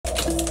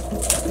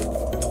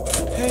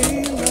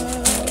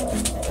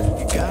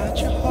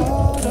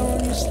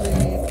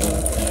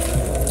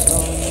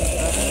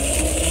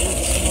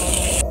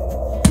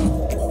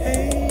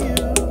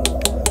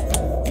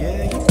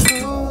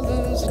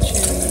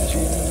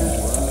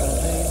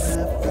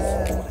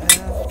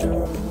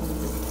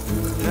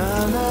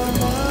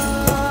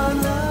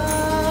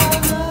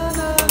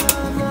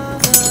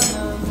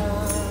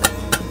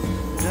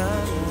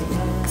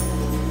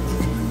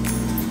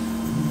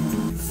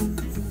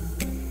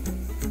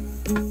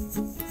Hey,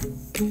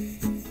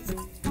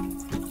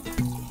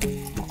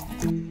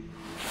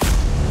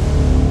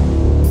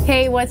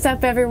 what's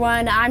up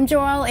everyone? I'm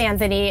Joelle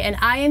Anthony and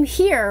I am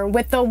here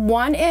with the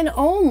one and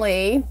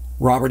only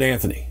Robert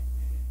Anthony.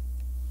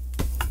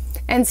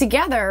 And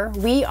together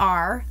we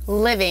are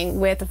Living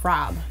with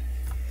Rob.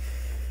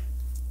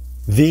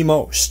 The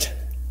most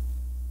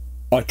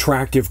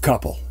attractive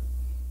couple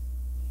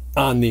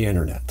on the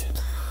internet.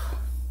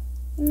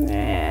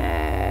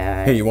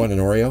 Hey, you want an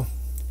Oreo?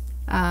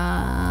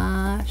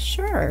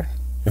 Sure.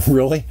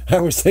 Really? I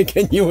was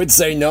thinking you would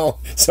say no,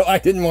 so I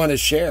didn't want to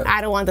share.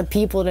 I don't want the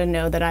people to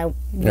know that I will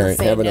say no. All right,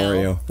 have an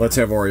Oreo. Let's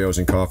have Oreos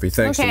and coffee.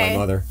 Thanks to my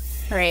mother.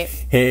 Great.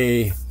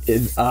 Hey,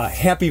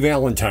 happy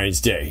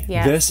Valentine's Day.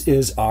 Yes. This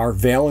is our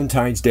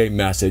Valentine's Day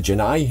message,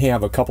 and I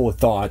have a couple of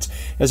thoughts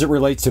as it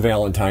relates to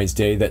Valentine's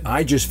Day that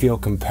I just feel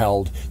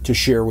compelled to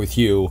share with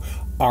you,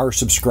 our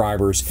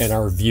subscribers and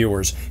our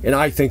viewers. And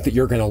I think that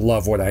you're going to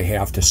love what I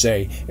have to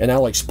say, and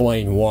I'll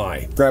explain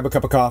why. Grab a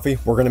cup of coffee.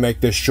 We're going to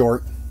make this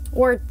short.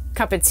 Or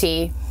cup of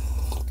tea.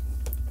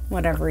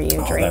 Whatever you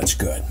drink. Oh, that's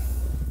good.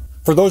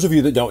 For those of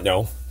you that don't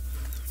know,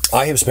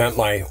 I have spent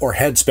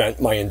had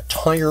spent my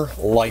entire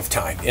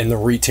lifetime in the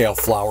retail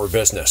flower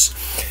business.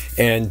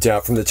 And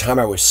from the time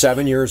I was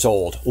 7 years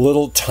old,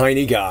 little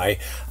tiny guy,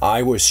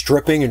 I was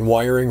stripping and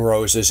wiring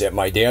roses at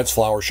my dad's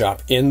flower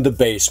shop in the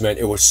basement.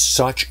 It was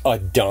such a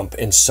dump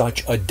and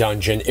such a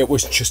dungeon. It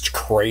was just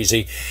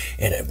crazy.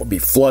 And it would be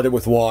flooded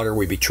with water.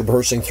 We'd be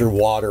traversing through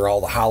water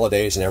all the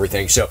holidays and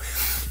everything. So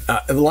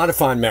a lot of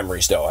fond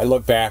memories, though. I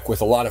look back with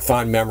a lot of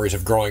fond memories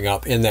of growing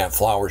up in that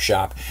flower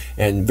shop,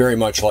 and very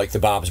much like the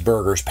Bob's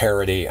Burgers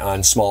parody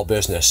on small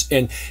business.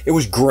 And it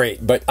was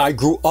great, but I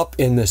grew up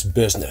in this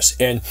business,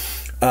 and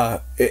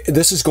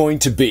this is going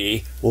to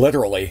be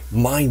literally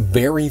my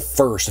very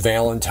first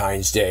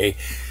Valentine's Day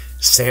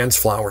sans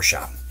flower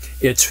shop.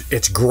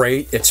 It's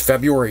great. It's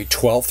February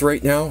 12th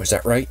right now. Is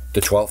that right?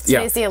 The 12th?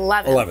 Today's the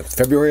 11th. 11th.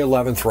 February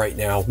 11th right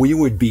now. We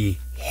would be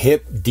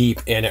hip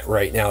deep in it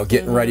right now,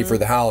 getting ready for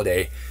the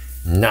holiday.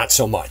 Not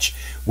so much.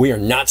 We are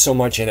not so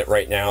much in it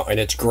right now, and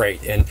it's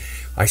great. And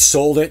I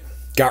sold it,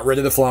 got rid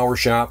of the flower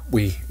shop.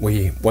 We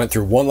went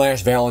through one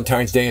last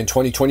Valentine's Day in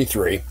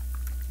 2023,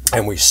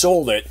 and we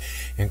sold it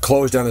and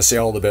closed on the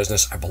sale of the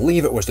business. I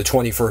believe it was the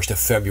 21st of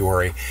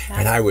February,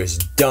 and I was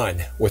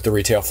done with the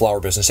retail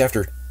flower business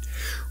after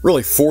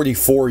really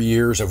 44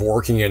 years of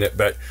working in it,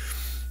 but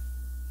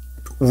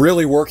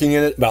really working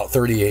in it about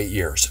 38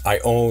 years. I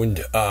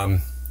owned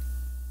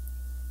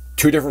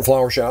 2 different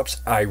flower shops.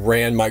 I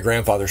ran my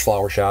grandfather's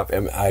flower shop,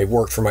 and I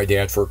worked for my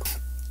dad for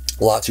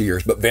lots of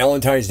years. But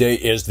Valentine's Day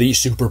is the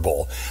Super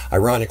Bowl.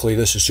 Ironically,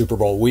 this is Super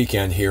Bowl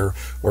weekend here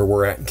where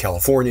we're at in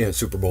California, and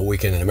Super Bowl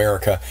weekend in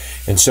America.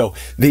 And so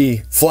the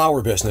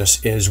flower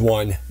business is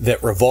one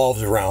that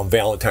revolves around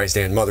Valentine's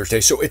Day and Mother's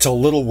Day. So it's a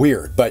little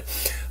weird, but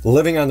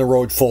living on the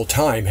road full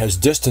time has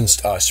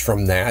distanced us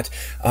from that.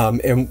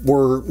 And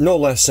we're no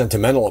less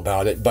sentimental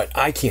about it, but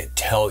I can't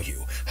tell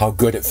you how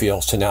good it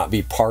feels to not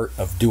be part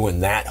of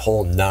doing that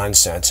whole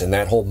nonsense and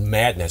that whole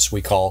madness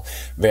we call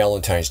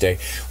Valentine's Day.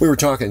 We were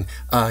talking,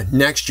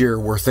 next year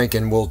we're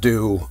thinking we'll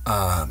do,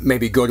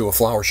 maybe go to a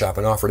flower shop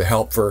and offer to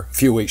help for a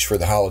few weeks for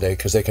the holiday,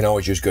 because they can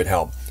always use good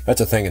help.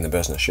 That's a thing in the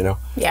business, you know?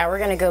 Yeah, we're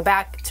going to go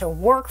back to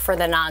work for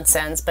the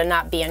nonsense, but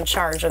not be in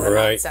charge of the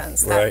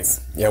nonsense. Right.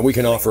 Yeah, we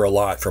can offer a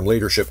lot, from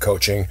leadership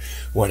coaching,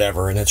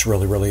 whatever, and it's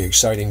really, really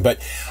exciting. But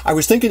I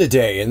was thinking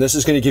today, and this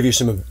is going to give you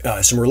some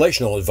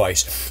relational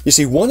advice. You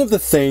see, one of the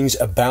things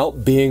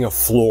about being a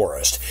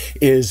florist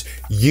is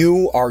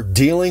you are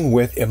dealing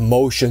with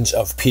emotions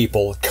of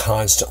people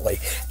constantly.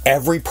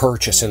 Every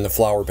purchase in the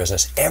flower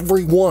business,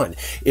 every one,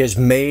 is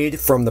made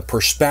from the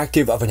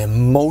perspective of an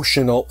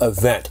emotional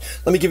event.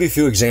 Let me give you a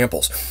few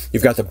examples.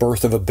 You've got the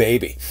birth of a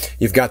baby.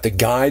 You've got the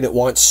guy that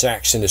wants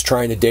sex and is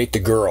trying to date the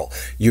girl.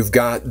 You've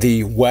got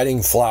the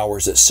wedding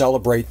flowers that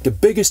celebrate the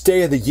biggest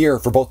day of the year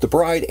for both the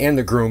bride and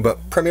the groom,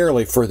 but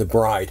primarily for the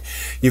bride.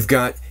 You've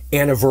got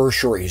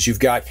anniversaries. You've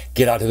got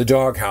get out of the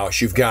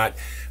doghouse. You've got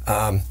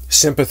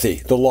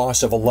sympathy, the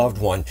loss of a loved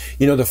one.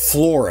 You know, the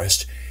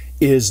florist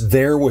is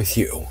there with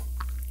you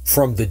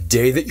from the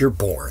day that you're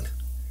born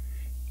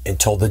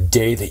until the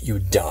day that you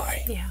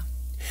die. Yeah.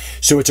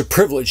 So it's a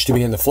privilege to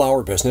be in the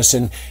flower business,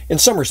 and in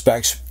some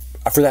respects,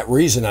 for that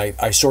reason,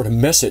 I sort of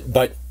miss it.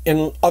 But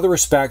in other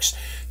respects,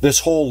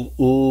 this whole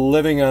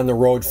living on the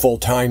road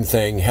full-time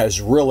thing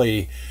has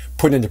really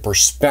put into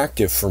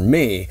perspective for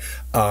me,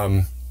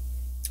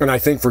 and I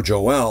think for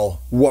Joelle,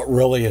 what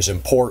really is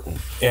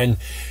important. And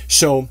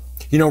so,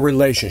 you know,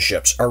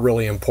 relationships are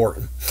really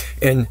important.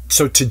 And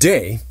so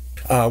today,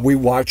 we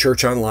watch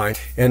church online,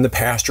 and the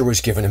pastor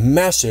was given a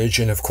message,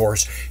 and of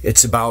course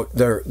it's about,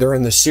 they're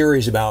in the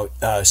series about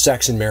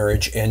sex and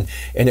marriage, and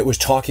it was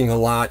talking a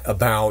lot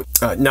about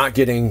not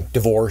getting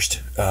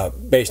divorced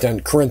based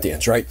on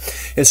Corinthians, right?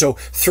 And so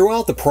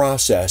throughout the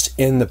process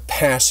in the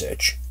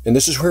passage, And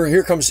this is where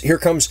here comes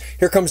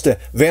the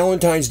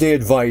Valentine's Day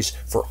advice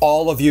for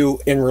all of you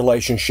in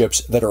relationships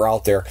that are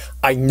out there.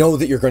 I know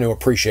that you're going to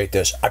appreciate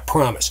this. I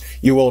promise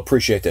you will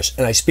appreciate this.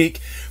 And I speak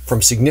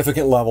from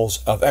significant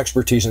levels of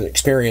expertise and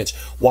experience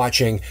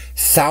watching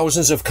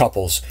thousands of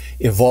couples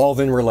evolve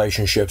in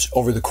relationships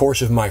over the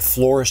course of my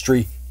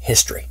floristry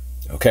history.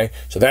 Okay,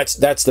 so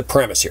that's the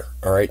premise here.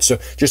 All right, so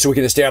just so we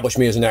can establish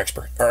me as an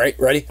expert. All right,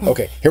 ready?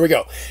 Okay, here we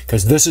go.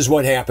 Because this is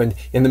what happened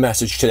in the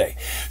message today.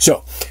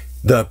 So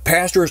the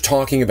pastor is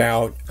talking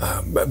about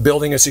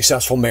building a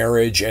successful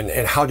marriage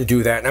and how to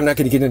do that. And I'm not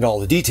going to get into all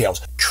the details.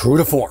 True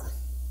to form,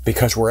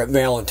 because we're at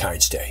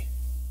Valentine's Day.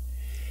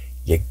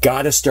 You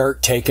got to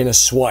start taking a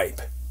swipe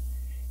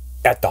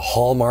at the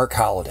Hallmark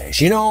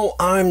holidays. You know,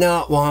 I'm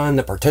not one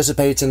that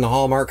participates in the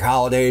Hallmark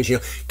holidays. You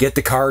know, get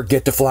the card,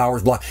 get the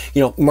flowers, blah,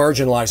 you know,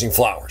 marginalizing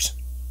flowers.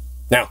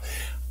 Now,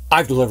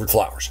 I've delivered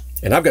flowers,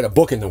 and I've got a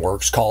book in the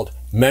works called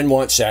Men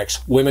Want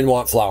Sex, Women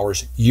Want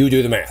Flowers. You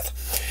do the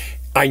math.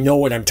 I know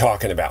what I'm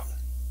talking about.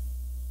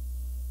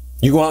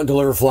 You go out and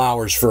deliver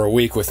flowers for a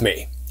week with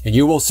me, and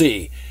you will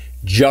see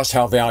just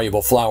how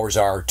valuable flowers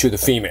are to the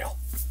female,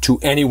 to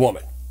any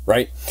woman,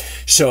 right?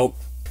 So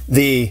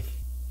the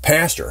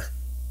pastor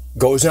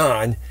goes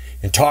on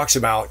and talks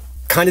about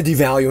kind of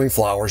devaluing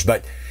flowers,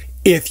 but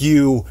if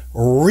you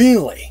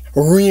really,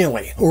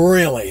 really,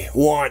 really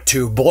want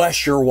to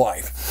bless your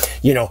wife,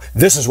 you know,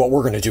 this is what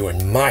we're going to do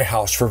in my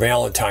house for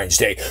Valentine's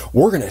Day.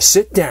 We're going to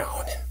sit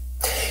down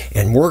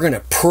and we're going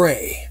to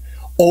pray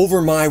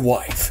over my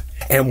wife,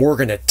 and we're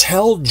going to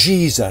tell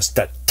Jesus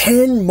the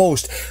 10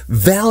 most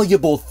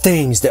valuable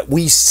things that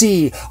we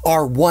see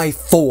our wife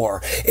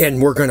for,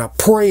 and we're going to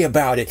pray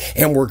about it,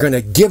 and we're going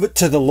to give it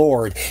to the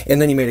Lord.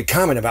 And then he made a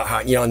comment about how,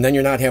 you know, and then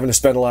you're not having to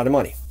spend a lot of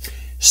money.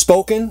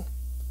 Spoken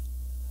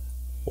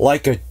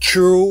like a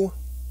true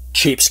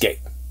cheapskate.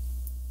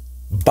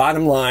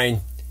 Bottom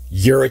line,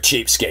 you're a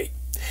cheapskate.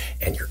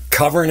 And you're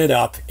covering it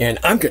up, and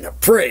I'm going to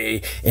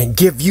pray and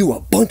give you a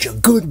bunch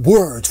of good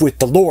words with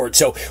the Lord,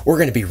 so we're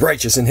going to be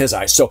righteous in his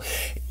eyes. So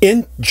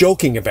in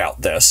joking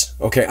about this,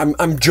 okay,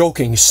 I'm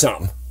joking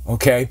some,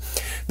 okay,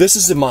 this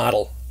is the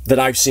model that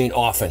I've seen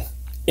often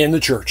in the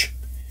church.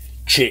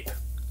 Cheap.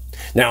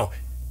 Now,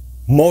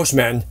 most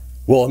men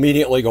will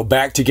immediately go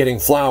back to getting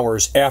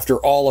flowers after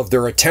all of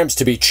their attempts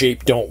to be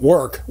cheap don't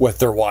work with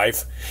their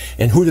wife.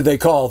 And who do they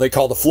call? They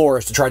call the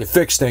florist to try to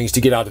fix things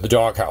to get out of the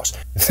doghouse.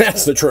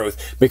 That's the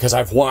truth, because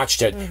I've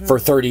watched it for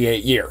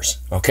 38 years,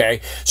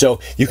 okay?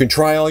 So you can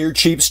try all your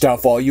cheap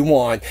stuff all you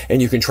want,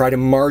 and you can try to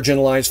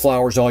marginalize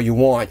flowers all you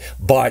want,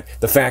 but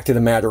the fact of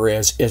the matter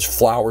is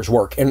flowers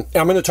work. And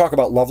I'm going to talk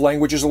about love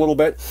languages a little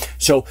bit.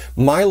 So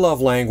my love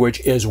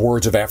language is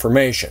words of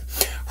affirmation.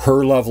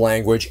 Her love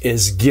language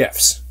is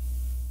gifts.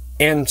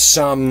 And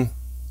some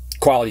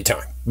quality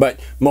time, but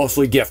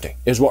mostly gifting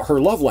is what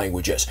her love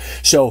language is.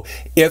 So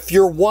if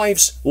your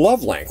wife's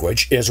love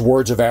language is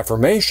words of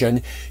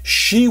affirmation,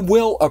 she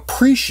will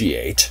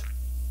appreciate,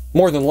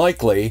 more than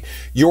likely,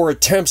 your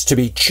attempts to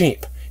be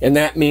cheap. And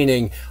that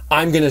meaning,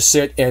 I'm going to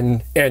sit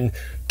and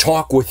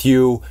talk with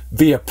you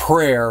via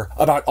prayer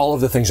about all of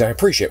the things I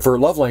appreciate. For her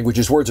love language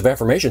is words of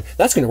affirmation,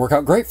 that's going to work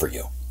out great for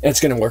you. It's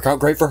going to work out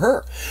great for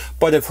her.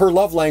 But if her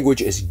love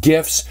language is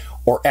gifts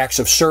or acts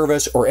of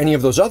service or any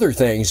of those other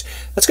things,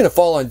 that's going to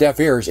fall on deaf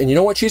ears. And you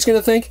know what she's going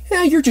to think?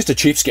 You're just a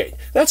cheapskate.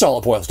 That's all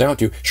it boils down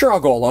to. Sure,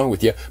 I'll go along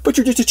with you, but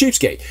you're just a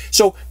cheapskate.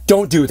 So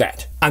don't do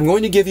that. I'm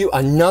going to give you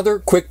another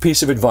quick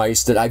piece of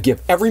advice that I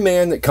give every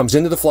man that comes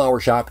into the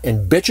flower shop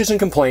and bitches and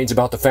complains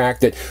about the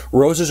fact that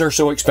roses are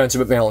so expensive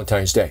at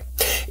Valentine's Day.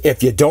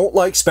 If you don't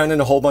like spending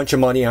a whole bunch of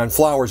money on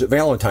flowers at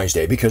Valentine's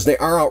Day, because they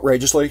are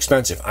outrageously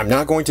expensive, I'm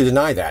not going to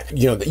deny that.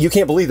 You know, you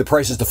can't believe the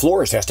prices the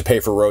florist has to pay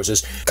for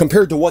roses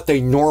compared to what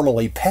they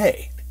normally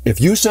pay.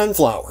 If you send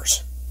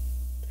flowers,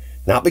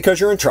 not because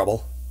you're in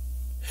trouble,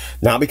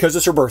 not because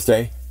it's her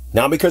birthday,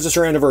 not because it's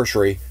her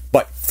anniversary,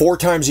 but 4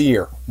 times a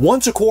year,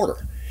 once a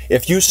quarter,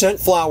 if you sent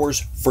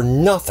flowers for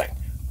nothing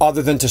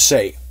other than to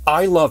say,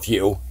 I love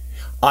you,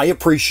 I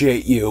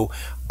appreciate you,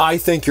 I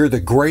think you're the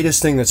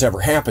greatest thing that's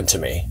ever happened to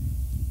me,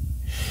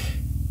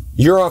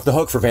 you're off the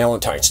hook for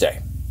Valentine's Day.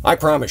 I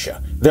promise you.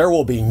 There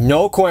will be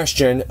no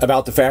question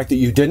about the fact that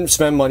you didn't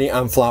spend money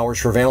on flowers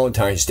for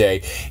Valentine's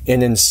Day,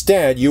 and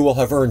instead you will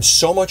have earned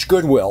so much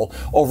goodwill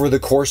over the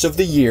course of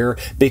the year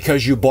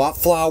because you bought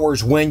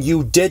flowers when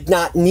you did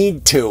not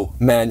need to,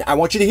 men. I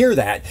want you to hear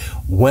that.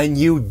 When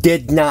you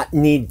did not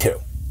need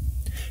to.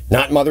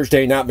 Not Mother's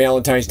Day, not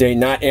Valentine's Day,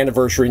 not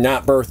anniversary,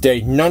 not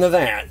birthday, none of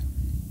that.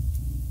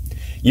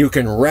 You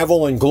can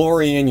revel and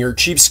glory in your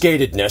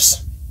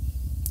cheapskatedness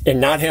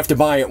and not have to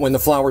buy it when the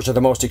flowers are the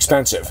most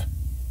expensive.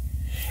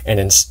 And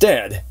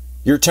instead,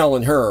 you're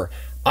telling her,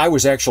 I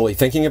was actually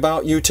thinking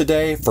about you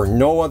today for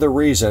no other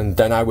reason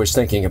than I was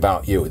thinking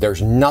about you.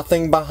 There's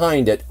nothing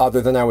behind it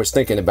other than I was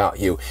thinking about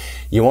you.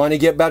 You want to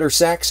get better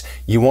sex?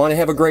 You want to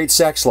have a great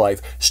sex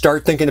life?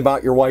 Start thinking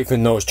about your wife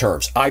in those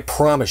terms. I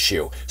promise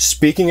you,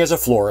 speaking as a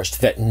florist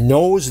that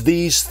knows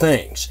these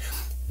things,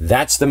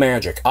 that's the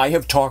magic. I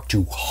have talked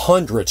to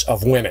hundreds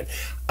of women.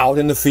 out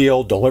in the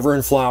field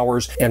delivering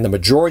flowers, and the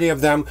majority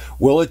of them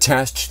will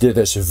attest to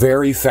this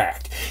very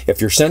fact. If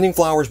you're sending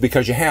flowers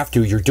because you have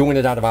to, you're doing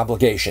it out of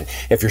obligation.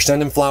 If you're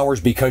sending flowers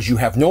because you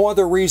have no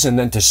other reason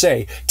than to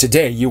say,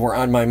 today you were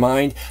on my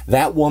mind,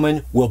 that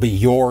woman will be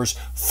yours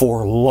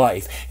for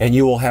life, and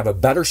you will have a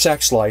better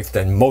sex life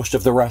than most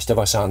of the rest of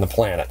us on the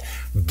planet.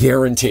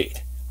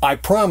 Guaranteed. I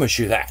promise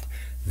you that.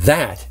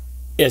 That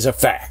is a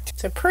fact.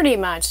 So pretty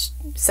much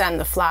send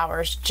the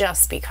flowers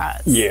just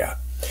because. Yeah.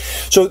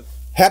 So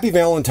happy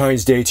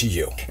Valentine's Day to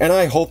you. And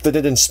I hope that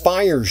it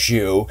inspires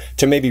you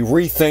to maybe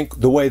rethink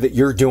the way that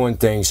you're doing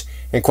things.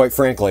 And quite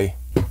frankly,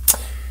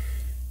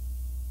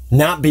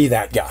 not be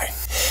that guy.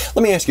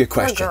 Let me ask you a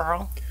question. Or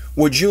girl.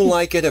 Would you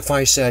like it if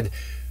I said,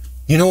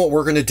 you know what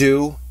we're going to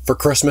do for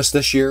Christmas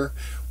this year?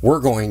 We're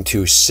going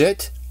to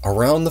sit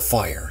around the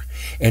fire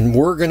and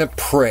we're going to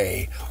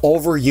pray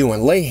over you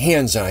and lay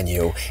hands on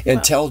you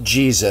and tell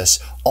Jesus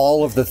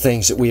all of the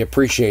things that we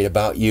appreciate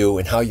about you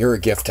and how you're a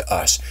gift to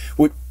us.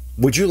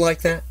 Would you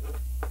like that?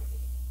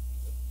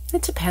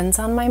 It depends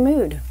on my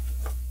mood.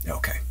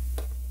 Okay.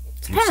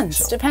 Depends.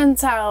 So.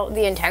 Depends how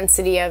the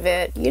intensity of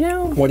it, you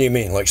know? What do you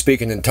mean? Like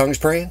speaking in tongues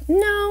praying? No,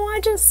 I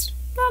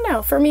don't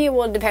know. For me, it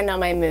will depend on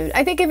my mood.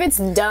 I think if it's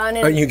done...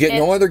 And you get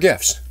no other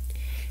gifts.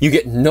 You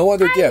get no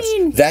other gifts.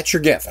 That's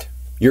your gift.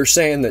 You're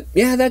saying that,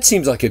 yeah, that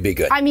seems like it'd be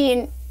good. I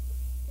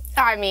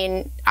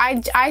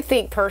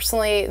think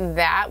personally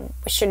that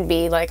should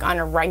be like on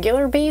a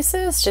regular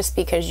basis, just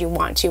because you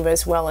want to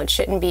as well. It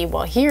shouldn't be,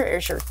 well, here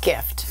is your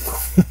gift.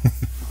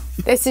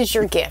 This is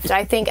your gift.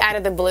 I think out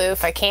of the blue,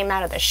 if I came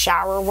out of the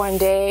shower one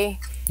day,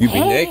 you'd be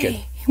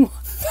naked.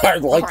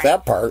 I'd like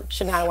that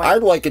part.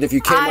 I'd like it if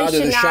you came out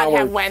of the shower.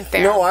 Have went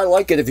there. No, I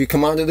like it if you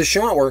come out of the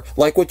shower,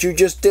 like what you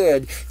just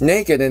did,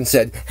 naked, and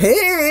said,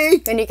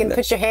 hey! Then you can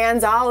put your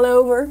hands all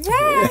over.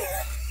 Yeah.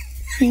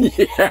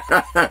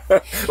 Yeah.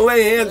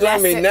 Lay hands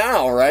on me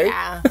now, right?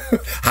 Yeah.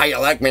 How you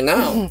like me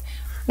now?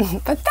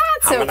 But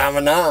that's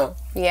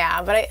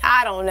yeah, but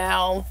I don't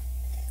know.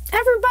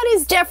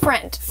 Everybody's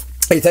different.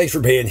 Hey, thanks for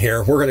being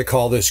here. We're going to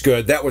call this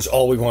good. That was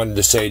all we wanted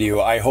to say to you.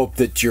 I hope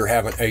that you're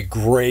having a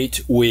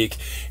great week.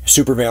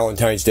 Super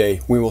Valentine's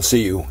Day. We will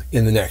see you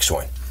in the next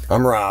one.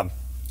 I'm Rob.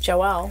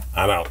 Joelle.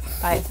 I'm out.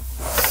 Bye.